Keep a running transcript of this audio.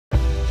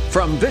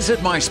From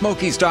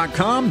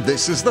visitmysmokies.com,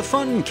 this is the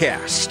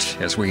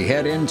Funcast. As we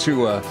head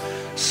into a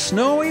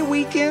snowy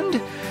weekend,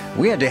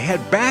 we had to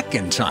head back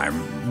in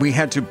time. We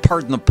had to,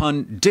 pardon the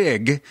pun,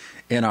 dig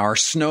in our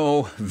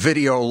snow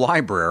video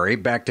library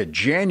back to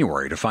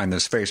January to find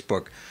this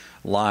Facebook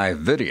live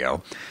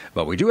video.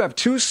 But we do have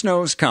two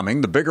snows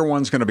coming. The bigger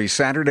one's going to be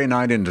Saturday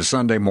night into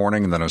Sunday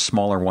morning, and then a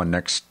smaller one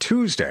next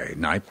Tuesday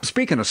night.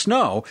 Speaking of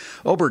snow,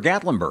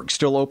 Ober-Gatlinburg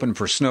still open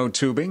for snow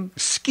tubing.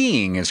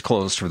 Skiing is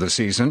closed for the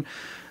season.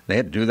 They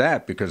had to do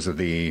that because of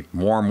the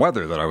warm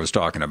weather that I was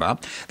talking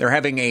about. They're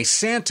having a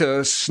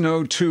Santa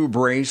snow tube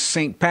race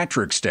St.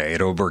 Patrick's Day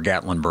at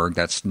Ober-Gatlinburg.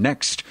 That's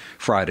next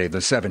Friday the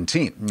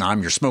 17th.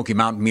 I'm your Smoky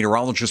Mountain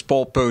meteorologist,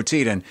 Paul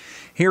Poteet, and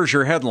here's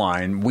your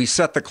headline. We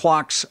set the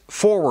clocks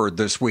forward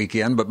this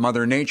weekend, but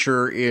Mother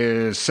Nature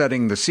is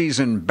setting the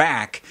season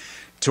back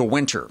to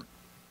winter.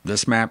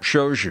 This map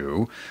shows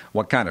you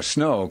what kind of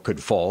snow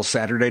could fall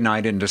Saturday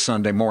night into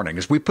Sunday morning.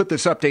 As we put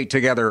this update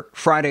together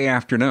Friday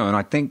afternoon,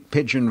 I think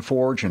Pigeon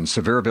Forge and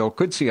Sevierville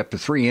could see up to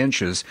 3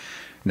 inches.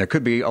 And there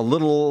could be a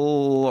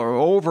little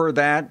over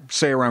that,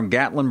 say around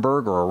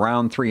Gatlinburg or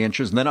around 3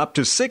 inches, and then up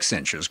to 6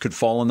 inches could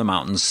fall in the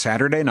mountains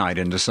Saturday night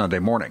into Sunday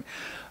morning.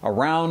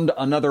 Around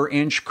another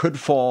inch could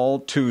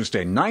fall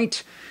Tuesday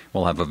night.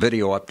 We'll have a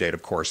video update,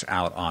 of course,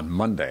 out on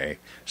Monday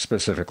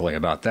specifically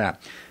about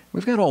that.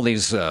 We've got all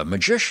these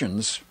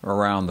magicians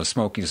around the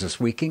Smokies this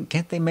weekend.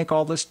 Can't they make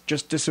all this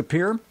just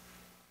disappear?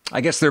 I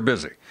guess they're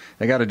busy.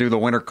 They got to do the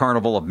Winter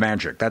Carnival of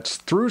Magic. That's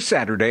through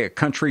Saturday at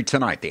Country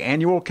Tonight, the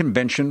annual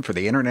convention for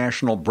the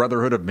International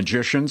Brotherhood of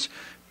Magicians.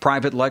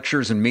 Private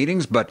lectures and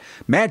meetings, but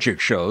magic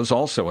shows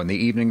also in the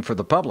evening for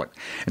the public.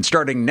 And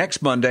starting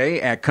next Monday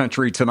at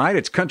Country Tonight,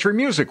 it's Country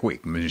Music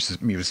Week.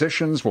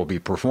 Musicians will be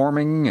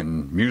performing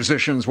and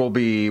musicians will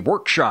be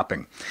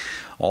workshopping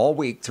all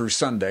week through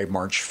Sunday,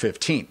 March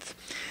 15th.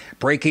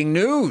 Breaking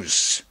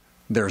news.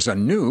 There's a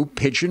new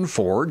Pigeon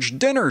Forge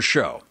dinner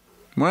show.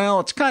 Well,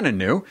 it's kind of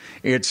new.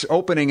 It's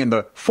opening in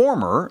the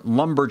former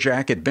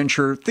Lumberjack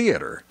Adventure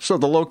Theater. So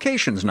the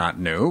location's not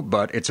new,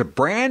 but it's a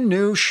brand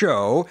new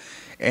show,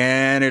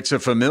 and it's a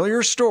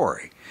familiar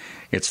story.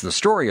 It's the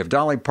story of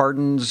Dolly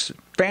Parton's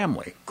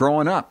family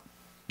growing up.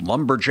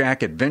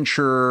 Lumberjack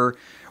Adventure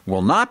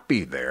will not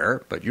be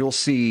there, but you'll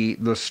see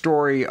the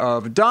story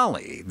of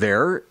Dolly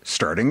there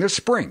starting this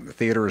spring. The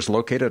theater is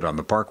located on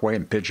the Parkway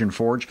in Pigeon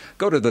Forge.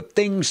 Go to the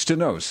Things to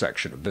Know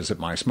section of Visit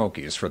My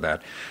Smokies for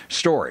that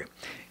story.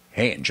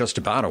 Hey, in just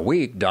about a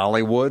week,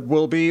 Dollywood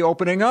will be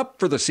opening up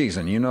for the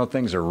season. You know,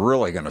 things are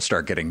really going to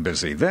start getting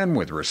busy then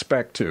with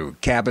respect to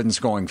cabins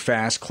going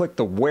fast. Click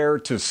the Where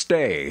to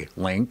Stay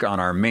link on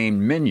our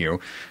main menu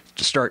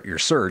to start your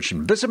search.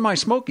 And Visit My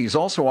Smokies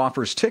also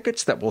offers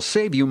tickets that will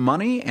save you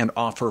money and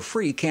offer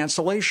free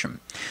cancellation.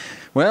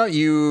 Well,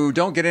 you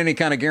don't get any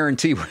kind of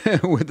guarantee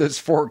with this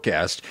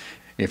forecast.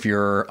 If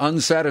you're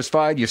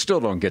unsatisfied, you still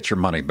don't get your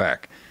money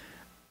back.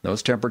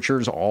 Those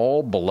temperatures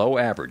all below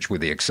average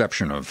with the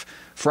exception of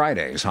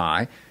Friday's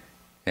high.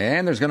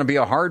 And there's going to be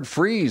a hard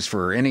freeze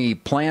for any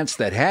plants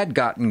that had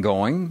gotten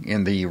going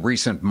in the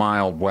recent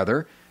mild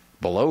weather.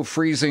 Below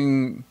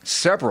freezing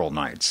several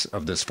nights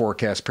of this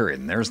forecast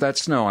period. And there's that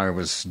snow I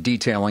was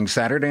detailing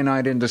Saturday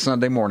night into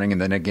Sunday morning, and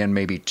then again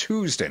maybe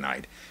Tuesday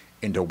night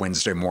into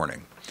Wednesday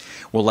morning.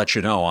 We'll let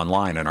you know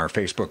online in our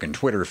Facebook and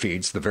Twitter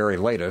feeds the very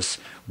latest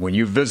when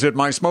you visit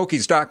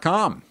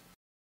mysmokies.com.